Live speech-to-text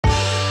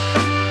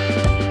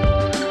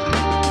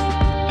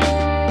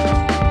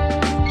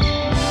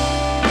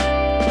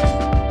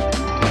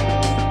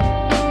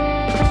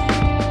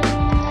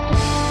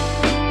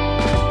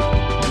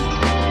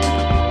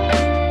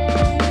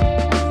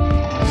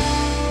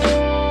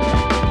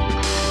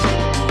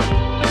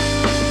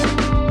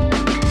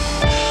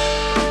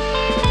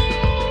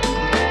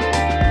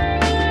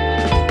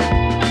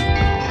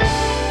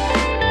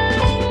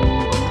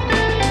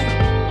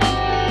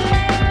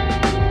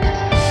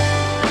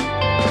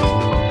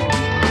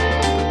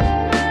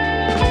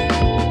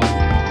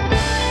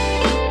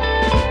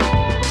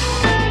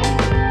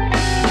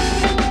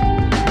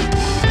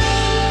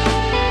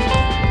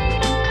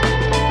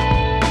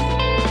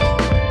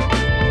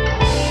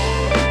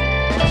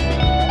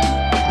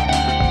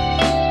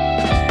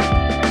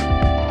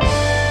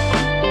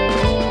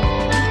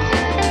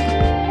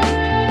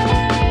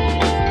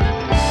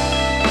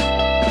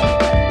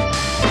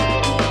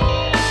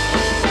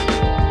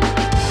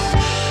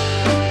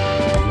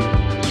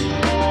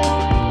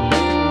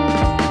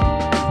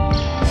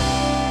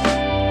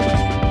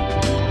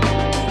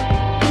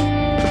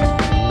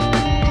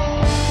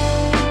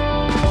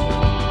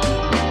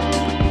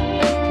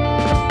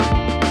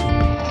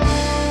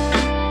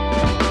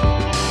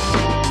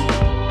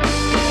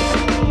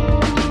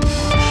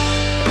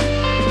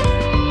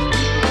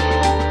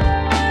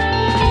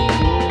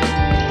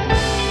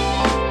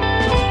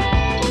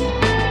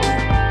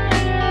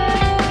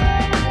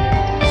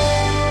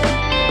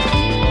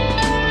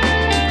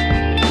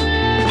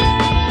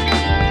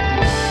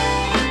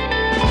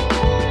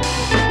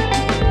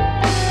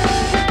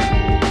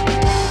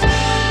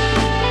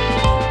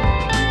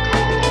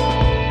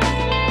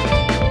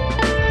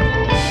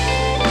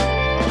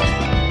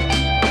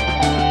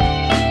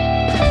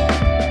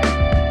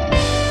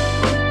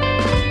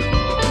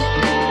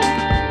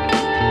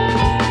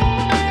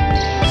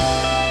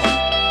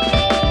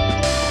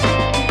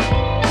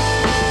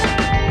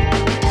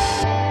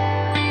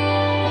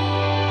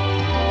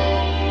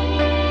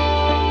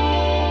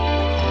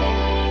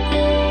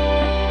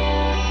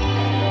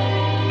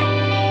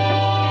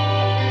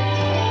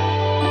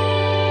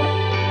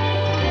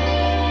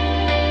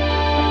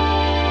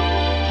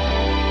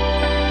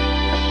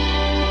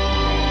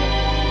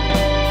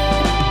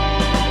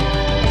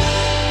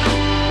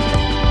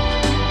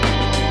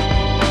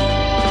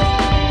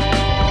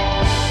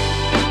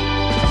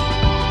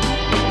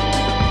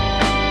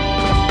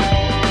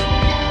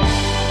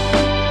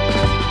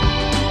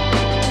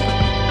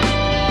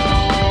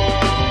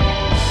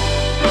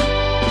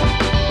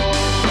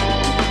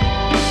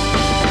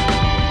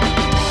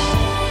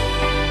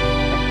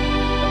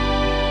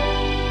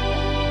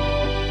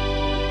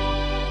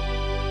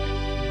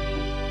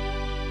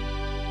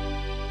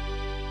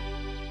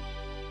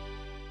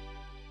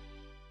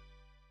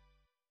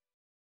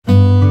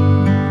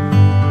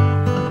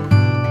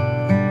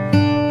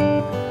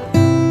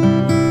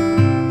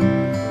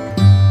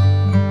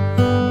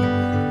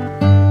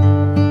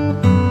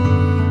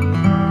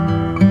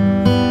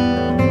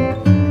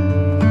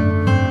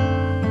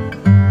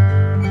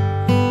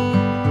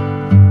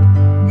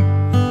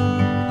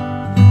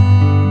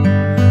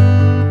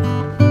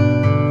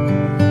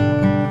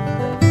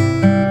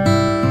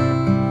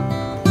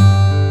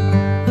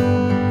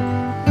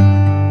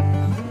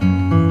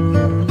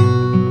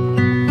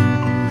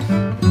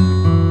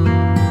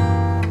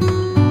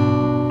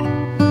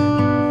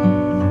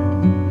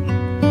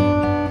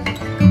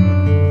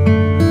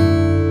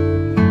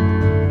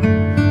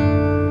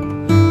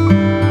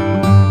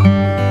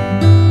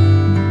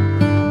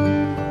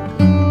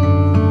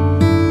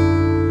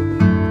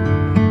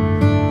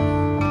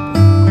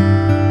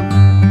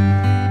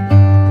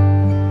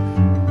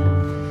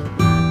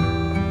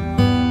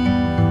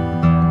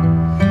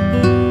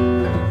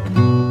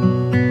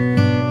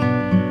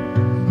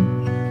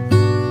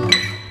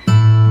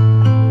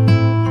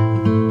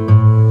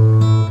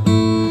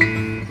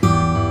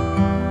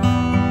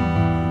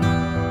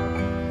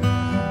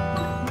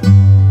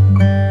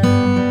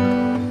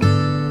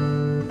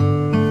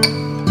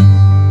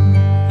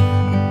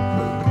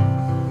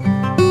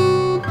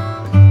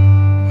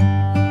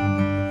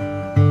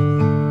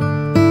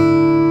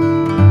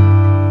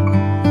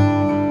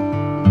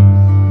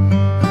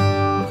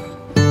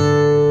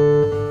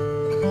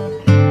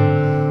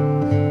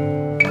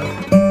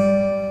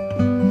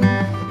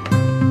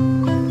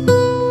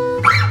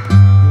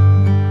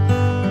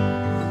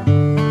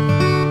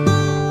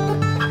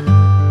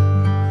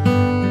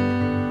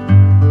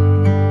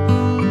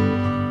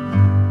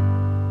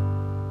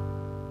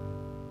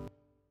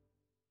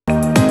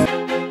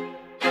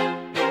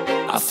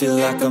I feel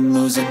like I'm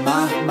losing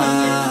my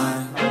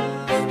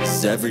mind.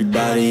 Is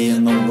everybody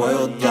in the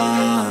world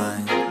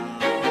blind?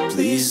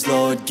 Please,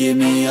 Lord, give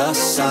me a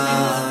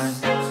sign,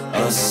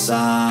 a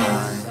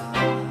sign.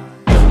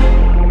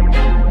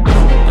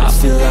 I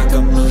feel like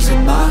I'm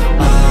losing my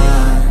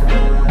mind.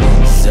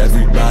 Is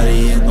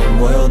everybody in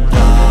the world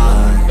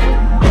blind?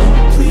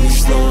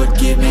 Please, Lord,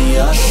 give me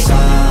a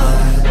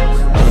sign,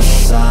 a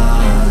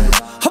sign.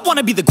 I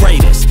wanna be the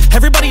greatest.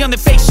 Everybody on the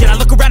fake shit. I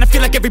look around and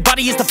feel like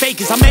everybody is the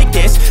fakest. I make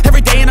this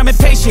every day and I'm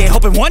impatient,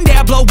 hoping one day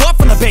I blow up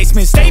from the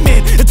basement.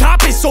 Statement, the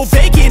top is so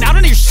vacant. I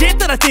don't hear shit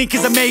that I think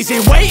is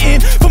amazing. Waiting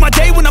for my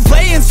day when I'm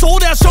playing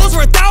sold out shows for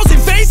 1,000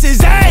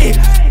 faces. Hey,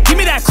 give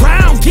me that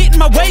crown, get in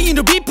my way and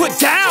to be put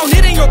down.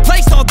 It ain't your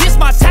place, no, this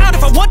my town.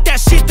 If I want that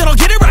shit, then I'll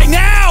get it right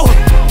now.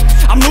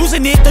 I'm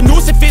losing it, the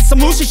noose it fits, some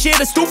losing shit,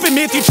 a stupid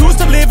myth. You choose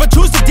to live or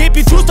choose to dip,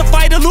 you choose to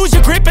fight or lose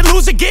your grip and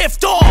lose a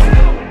gift.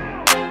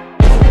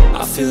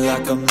 I feel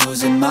like I'm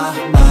losing my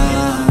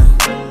mind.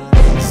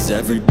 Is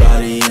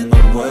everybody in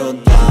the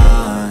world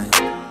blind?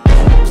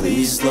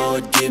 Please,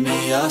 Lord, give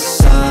me a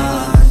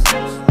sign,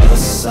 a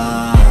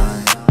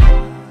sign.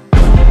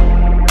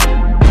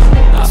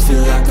 I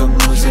feel like I'm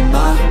losing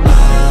my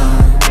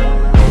mind.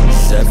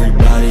 Is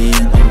everybody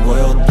in the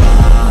world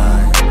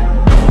blind?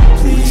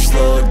 Please,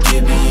 Lord,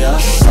 give me a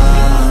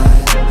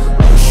sign,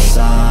 a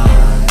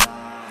sign.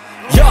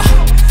 Yeah.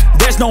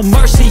 There's no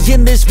mercy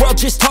in this world,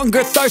 just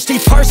hunger-thirsty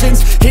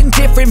persons in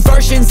different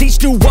versions.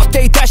 Each new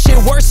update, that shit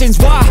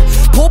worsens. Why?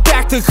 Pull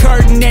back the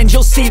curtain and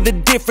you'll see the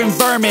different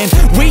vermin.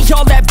 We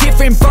all have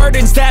different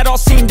burdens that all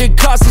seem to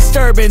cause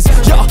disturbance.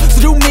 Yo,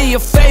 so do me a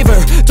favor,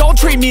 don't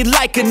treat me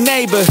like a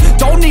neighbor.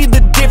 Don't need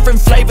the different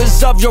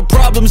flavors of your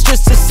problems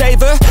just to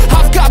savor.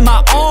 I've got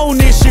my own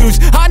issues,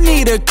 I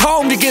need a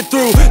comb to get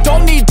through.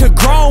 Don't need to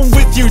groan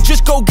with you,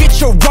 just go get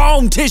your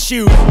own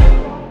tissue.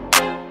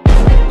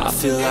 I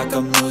feel like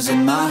I'm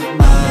losing my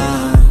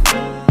mind.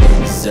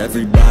 Is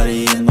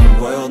everybody in the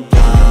world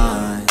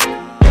blind?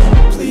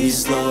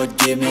 Please, Lord,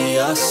 give me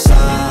a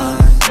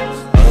sign,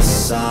 a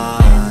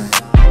sign.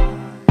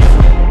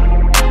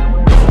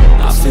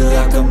 I feel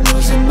like I'm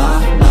losing my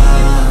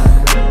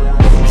mind.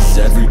 Is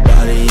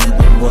everybody in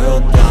the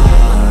world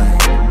blind?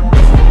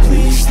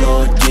 Please,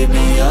 Lord, give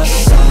me a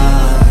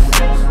sign,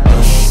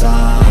 a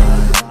sign.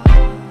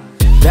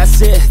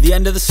 That's it, the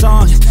end of the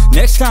song.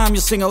 Next time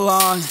you'll sing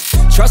along.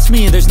 Trust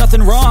me, there's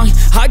nothing wrong.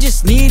 I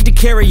just need to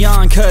carry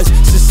on, cause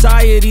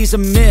society's a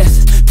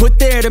myth put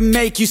there to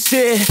make you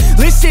sit.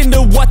 Listen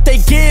to what they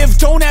give.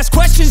 Don't ask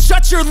questions,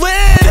 shut your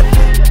lid.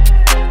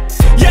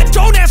 Yeah,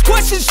 don't ask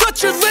questions,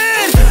 shut your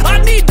lid.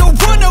 I need to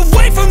run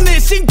away from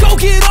this and go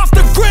get off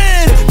the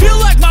grid. Feel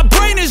like my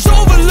brain is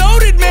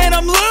overloaded, man,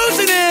 I'm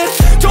losing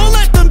it. Don't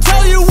let them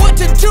tell you what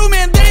to do,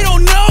 man, they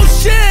don't know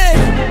shit.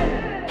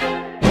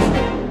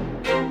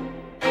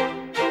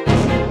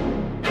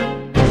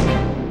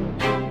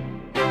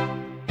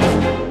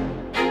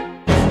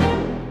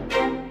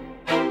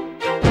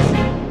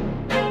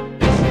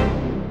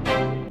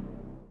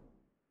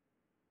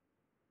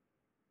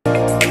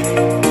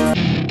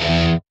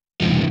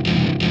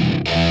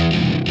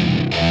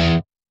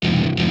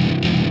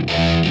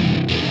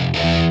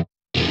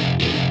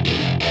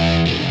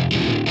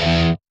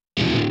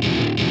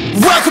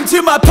 Welcome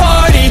to my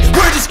party,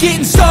 we're just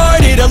getting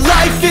started. A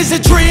life is a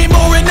dream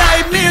or a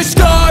nightmare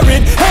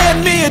scarring.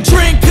 Hand me a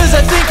drink cause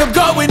I think I'm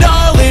going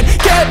all in.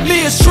 Get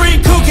me a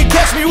shrink who can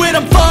catch me when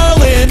I'm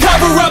falling.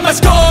 Cover up my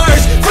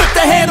scars, flip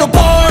the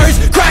handlebars.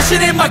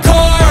 Crashing in my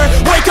car,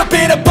 wake up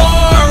in a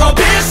bar. I'll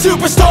be a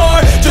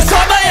superstar, just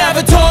on my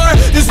avatar.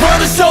 This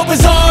world is so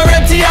bizarre,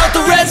 empty out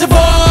the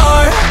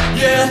reservoir.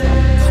 Yeah,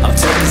 I'm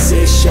taking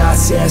 6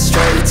 shots, yeah,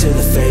 straight to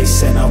the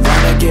face. And I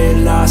wanna get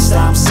lost,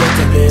 I'm sick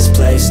of this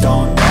place.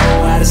 Don't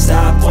know how to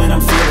stop when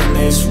I'm feeling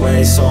this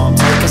way. So I'm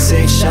taking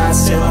 6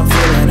 shots till I'm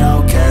feeling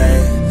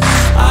okay.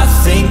 I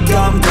think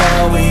I'm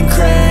going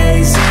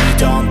crazy,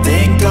 don't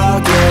think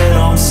I'll get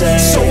home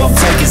safe. So I'm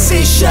taking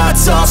 6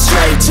 shots, all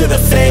straight to the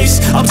face.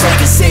 I'm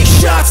taking 6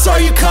 shots, are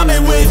you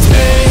coming with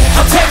me?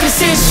 I'm taking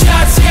 6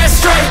 shots, yeah,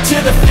 straight to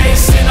the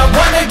face. And I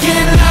wanna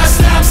get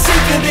lost, I'm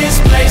sick of this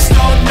place.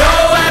 Don't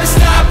know how to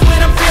stop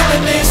when I'm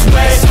feeling this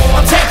way. So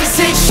I'm taking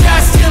 6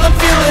 shots till I'm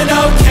feeling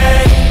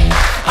okay.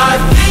 I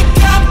think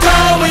I'm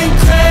going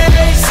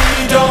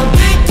crazy, don't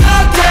think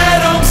I'll get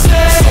home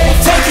safe. So I'm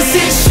taking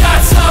 6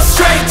 shots, all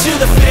straight to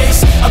the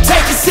face. I'm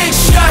taking 6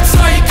 shots,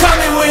 are you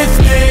coming with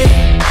me?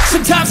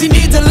 Sometimes you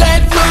need to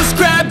let loose,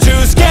 grab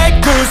juice, get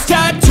goose,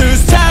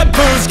 tattoos,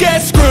 taboos, get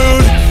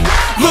screwed.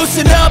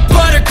 Loosen up,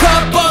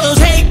 buttercup, all those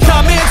hate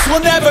comments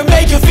will never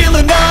make you feel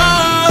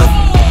enough.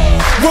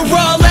 We're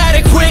all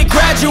adequate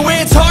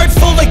graduates, heart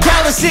full of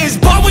calluses,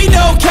 but we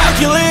know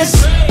calculus.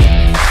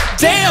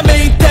 Damn,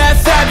 ain't that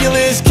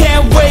fabulous?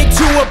 Can't wait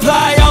to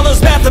apply all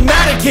those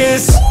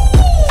mathematicus.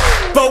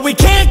 But we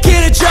can't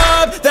get a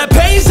job that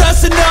pays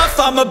us enough.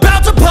 I'm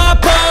about to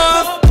pop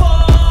off.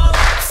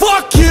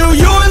 Fuck you,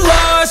 you're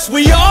lost.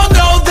 We all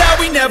know that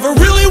we never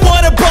really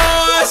want a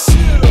boss.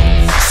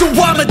 So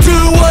I'ma do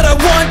what I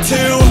want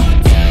to,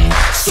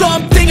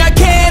 something I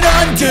can't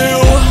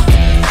undo.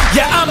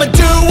 Yeah, I'ma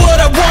do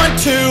what I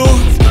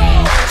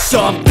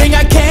something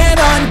I can't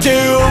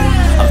undo.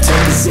 I'm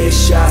taking 6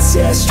 shots,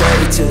 yeah,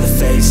 straight to the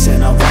face.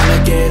 And I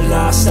wanna get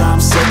lost, I'm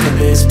sick of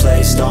this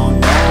place. Don't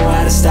know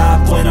how to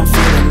stop when I'm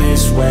feeling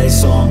this way.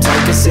 So I'm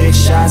taking 6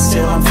 shots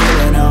till I'm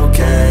feeling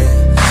okay.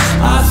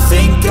 I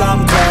think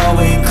I'm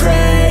going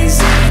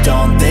crazy,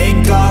 don't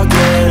think I'll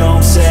get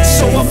home safe.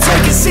 So I'm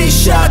taking 6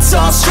 shots,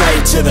 all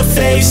straight to the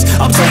face.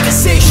 I'm taking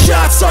 6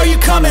 shots, are you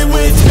coming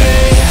with me?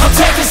 I'm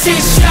taking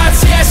 6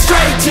 shots, yeah,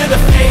 straight to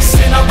the face.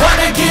 And I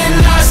wanna get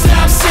lost,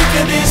 I'm sick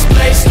of this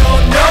place.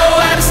 Don't know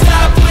how to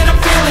stop when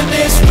I'm feeling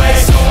this way.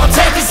 So I'm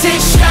taking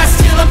 6 shots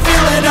till I'm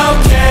feeling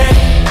okay.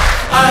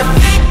 I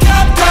think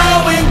I'm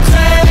going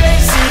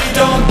crazy,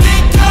 don't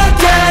think I'll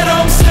get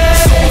home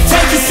safe. So I'm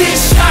taking 6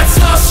 shots,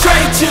 all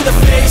straight to the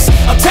face.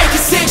 I'm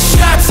taking 6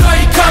 shots, are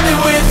you coming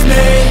with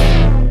me?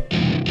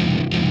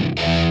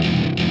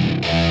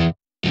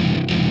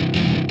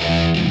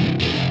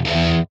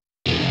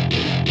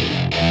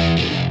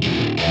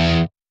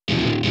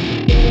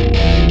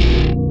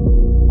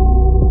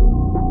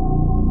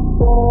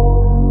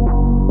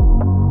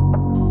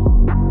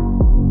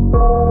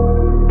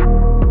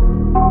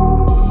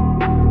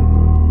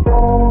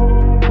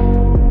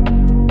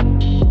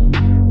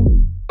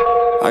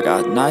 I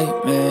got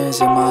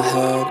nightmares in my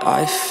head,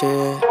 I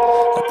fear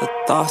that the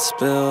thoughts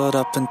build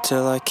up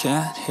until I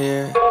can't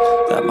hear,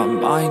 that my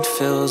mind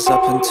fills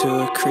up into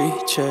a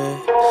creature,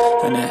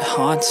 and it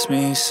haunts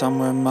me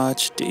somewhere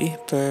much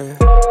deeper.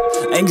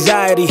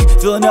 Anxiety,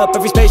 filling up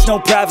every space, no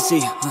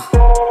privacy.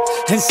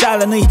 And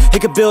silently,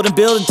 it could build and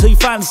build until you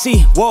finally see,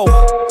 whoa,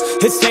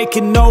 it's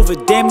taking over,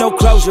 damn no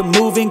closure,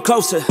 moving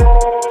closer.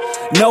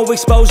 No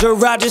exposure,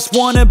 I just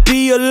wanna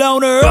be a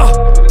loner.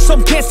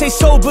 Some can't stay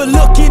sober,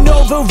 looking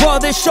over all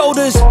their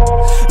shoulders,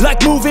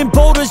 like moving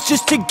boulders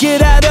just to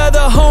get out of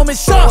the home. It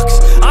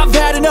sucks, I've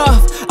had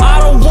enough, I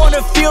don't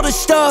wanna feel the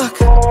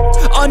stuck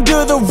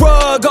under the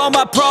rug, all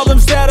my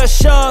problems that I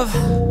shove.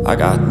 I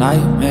got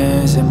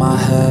nightmares in my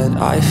head,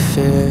 I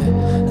fear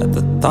that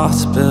the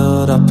thoughts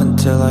build up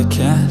until I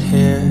can't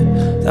hear,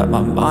 that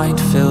my mind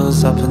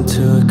fills up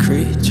into a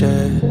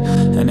creature,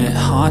 and it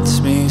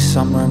haunts me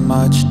somewhere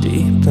much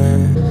deeper.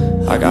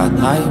 I got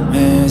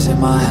nightmares in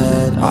my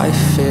head, I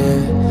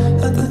fear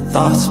that the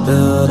thoughts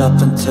build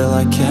up until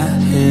I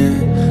can't hear,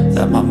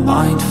 that my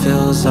mind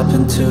fills up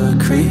into a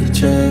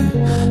creature,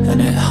 and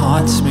it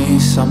haunts me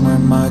somewhere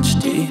much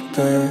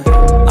deeper.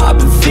 I've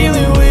been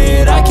feeling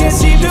weird, I can't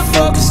seem to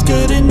focus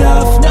good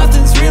enough.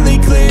 Nothing's really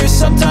clear,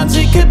 sometimes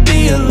it could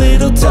be a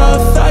little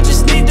tough. I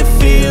just need to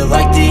feel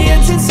like the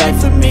end's in sight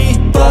for me,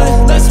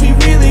 but let's be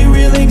really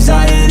real,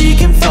 anxiety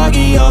can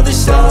foggy all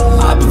this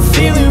stuff. I've been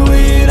feeling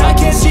weird, I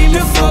can't seem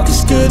to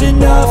focus good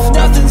enough.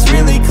 Nothing's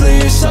really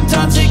clear,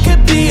 sometimes it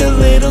could be a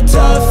little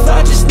tough.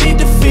 I just need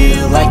to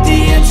feel like the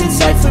end's in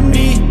sight for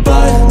me,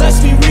 but let's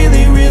be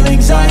really real,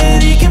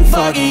 anxiety can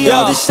foggy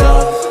all this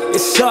stuff. It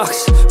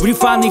sucks when you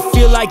finally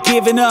feel like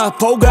giving up.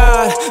 Oh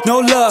God, no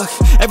luck,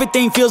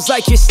 everything feels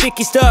like you're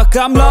sticky stuck.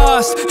 I'm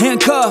lost,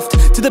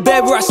 handcuffed to the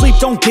bed where I sleep,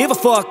 don't give a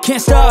fuck.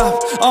 Can't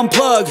stop,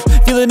 unplug,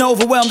 feeling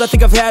overwhelmed, I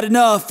think I've had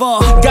enough.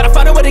 Gotta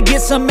find a way to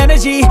get some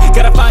energy,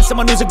 gotta find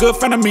someone who's a good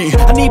friend of me.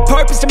 I need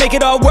purpose to make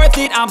it all worth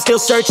it, I'm still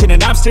searching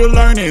and I'm still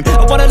learning.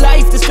 I want a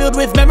life that's filled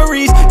with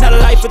memories, not a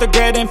life with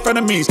regret in front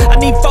of me. I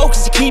need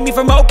focus to keep me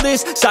from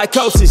hopeless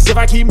psychosis if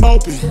I keep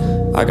moping.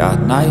 I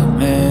got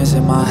nightmares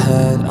in my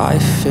head, I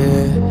fear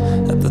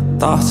that the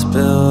thoughts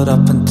build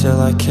up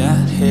until I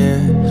can't hear,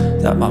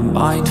 that my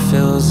mind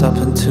fills up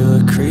into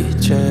a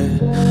creature,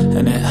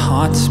 and it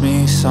haunts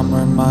me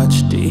somewhere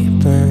much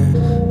deeper.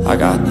 I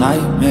got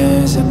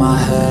nightmares in my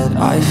head,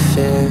 I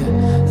fear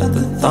that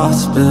the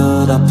thoughts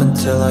build up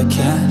until I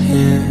can't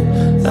hear,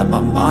 that my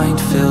mind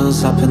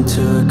fills up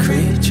into a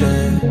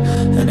creature,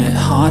 and it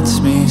haunts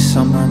me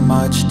somewhere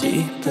much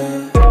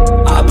deeper.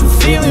 I've been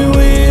feeling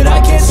weird, I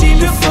can't seem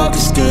to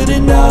focus good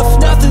enough.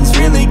 Nothing's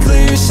really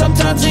clear,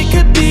 sometimes it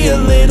could be a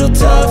little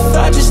tough.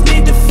 I just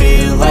need to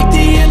feel like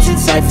the end's in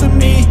sight for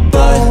me,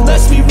 but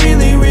let's be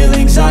really real,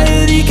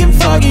 anxiety can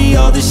foggy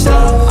all this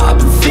stuff. I've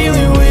been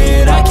feeling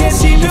weird, I can't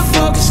seem to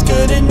focus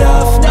good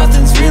enough.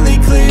 Nothing's really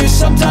clear,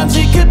 sometimes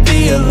it could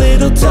be a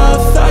little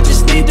tough. I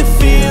just need to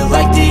feel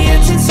like the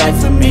end's in sight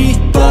for me,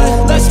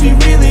 but let's be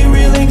really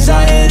real,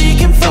 anxiety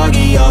can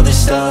foggy all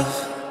this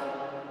stuff.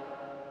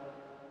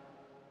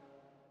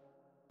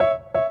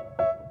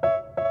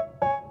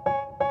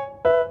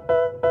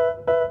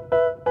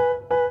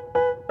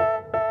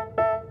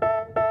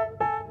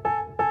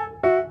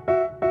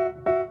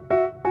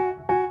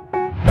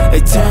 They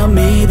tell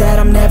me that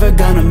I'm never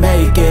gonna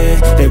make it.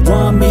 They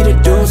want me to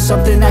do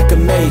something that could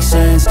make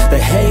sense. They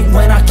hate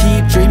when I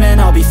keep dreaming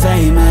I'll be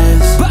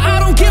famous, but I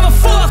don't give a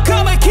fuck,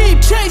 I'ma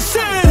keep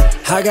chasing.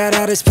 I got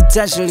all this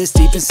potential that's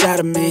deep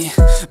inside of me,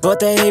 but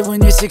they hate when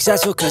you're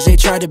successful cause they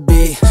try to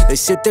be. They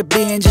sit there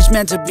being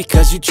judgmental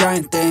because you're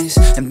trying things,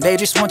 and they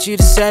just want you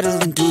to settle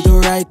and do the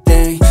right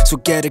thing. So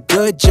get a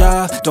good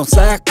job, don't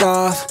slack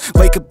off.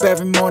 Wake up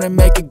every morning,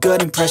 make a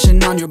good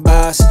impression on your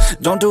boss.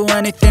 Don't do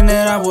anything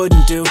that I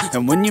wouldn't do,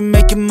 and when you're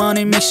making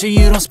money, make sure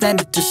you don't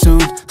spend it too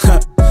soon.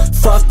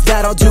 fuck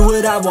that, I'll do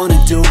what I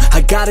wanna do.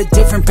 I got a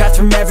different path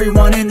from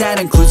everyone and that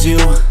includes you.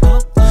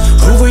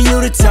 Who are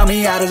you to tell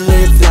me how to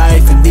live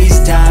life? In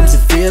these times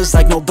it feels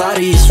like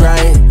nobody's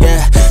right,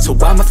 yeah. So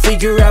I'ma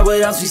figure out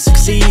what else we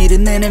succeed,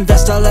 and then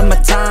invest all of my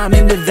time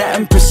into that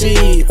and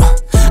proceed.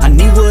 I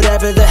need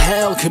whatever the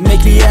hell could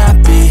make me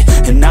happy,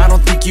 and I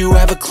don't think you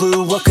have a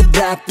clue what could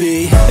that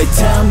be. They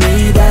tell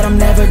me that I'm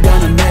never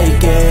gonna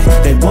make it.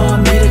 They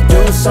want me to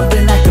do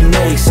something that can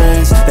make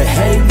sense. They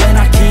hate when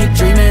I keep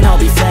dreaming I'll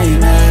be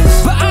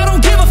famous, but I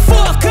don't give a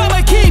fuck,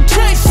 I'ma keep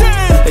chasing.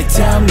 They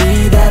tell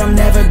me that I'm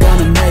never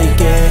gonna make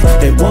it.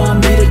 They want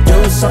me to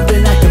do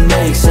something that can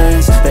make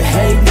sense. They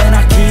hate when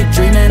I keep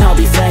dreaming I'll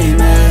be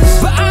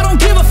famous, but I don't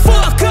give a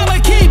fuck, I'ma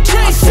keep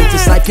chasing. I think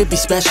this life could be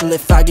special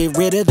if I get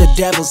rid of the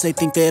devils. They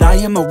think that I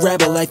am a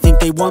rebel, I think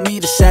they want me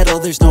to settle.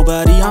 There's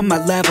nobody on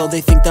my level.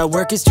 They think that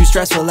work is too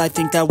stressful, I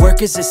think that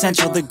work is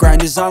essential. The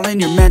grind is all in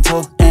your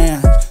mental,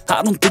 and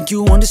I don't think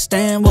you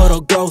understand what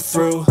I'll go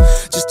through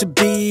just to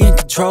be in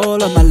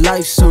control of my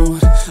life soon.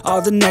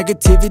 All the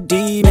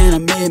negativity, man,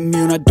 I'm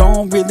immune. I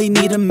don't really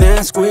need a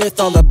mask with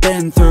all I've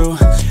been through.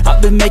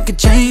 I've been making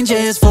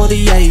changes for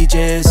the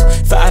ages.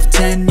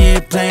 5-10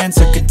 year plans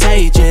are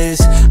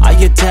contagious. I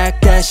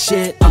attack that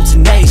shit, I'm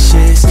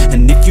tenacious.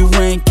 And if you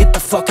ain't, get the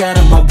fuck out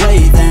of my way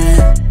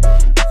then.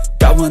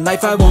 Got one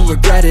life, I won't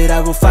regret it.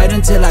 I will fight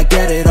until I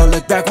get it. I'll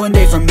look back one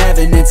day from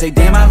heaven and say,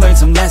 damn, I learned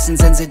some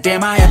lessons. And say,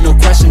 damn, I had no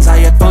questions. I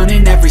had fun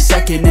in every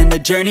second, and the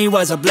journey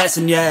was a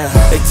blessing, yeah.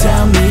 They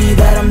tell me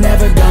that I'm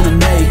never gonna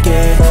make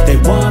it. They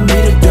want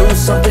me to do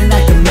something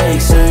that can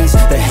make sense.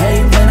 They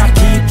hate when I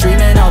keep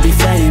dreaming I'll be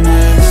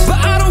famous, but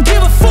I don't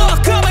give a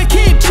fuck, I'ma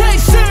keep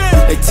chasing.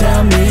 They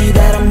tell me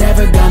that I'm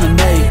never gonna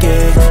make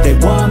it. They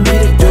want me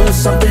to do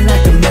something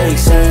that can make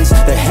sense.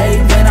 They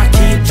hate when I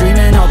keep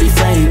dreaming I'll be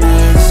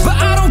famous, but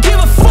I don't give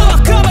a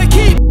fuck, I'ma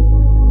keep.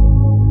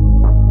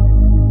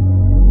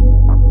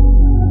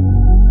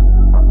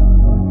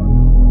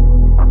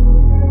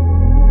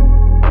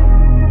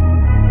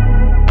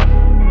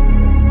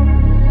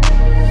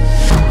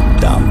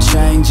 I'm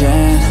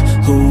changing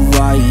who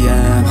I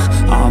am.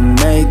 I'm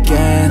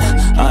making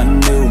a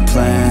new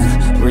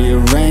plan,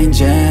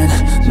 rearranging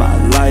my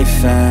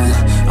life, and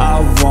I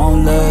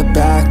won't look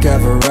back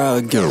ever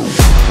again.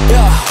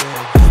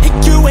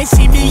 You ain't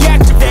see me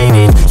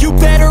activated. You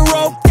better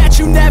hope that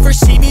you never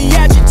see me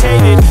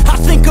agitated. I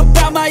think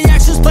about my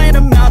actions, plan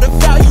them out,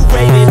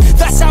 evaluated.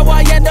 That's how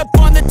I end up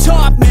on the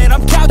top, man,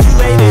 I'm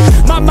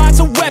calculated. My mind's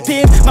a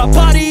weapon, my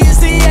body is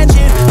the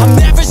engine. I'm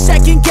never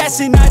second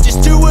guessing, I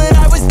just do what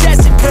I was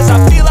destined. Cause I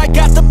feel I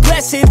got the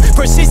blessing,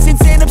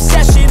 persistence and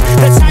obsession.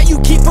 That's how you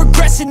keep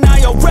progressing,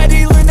 I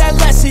already learned that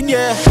lesson,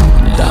 yeah.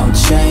 I'm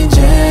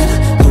changing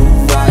who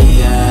I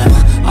am.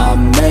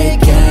 I'm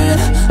making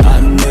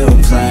a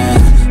new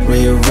plan,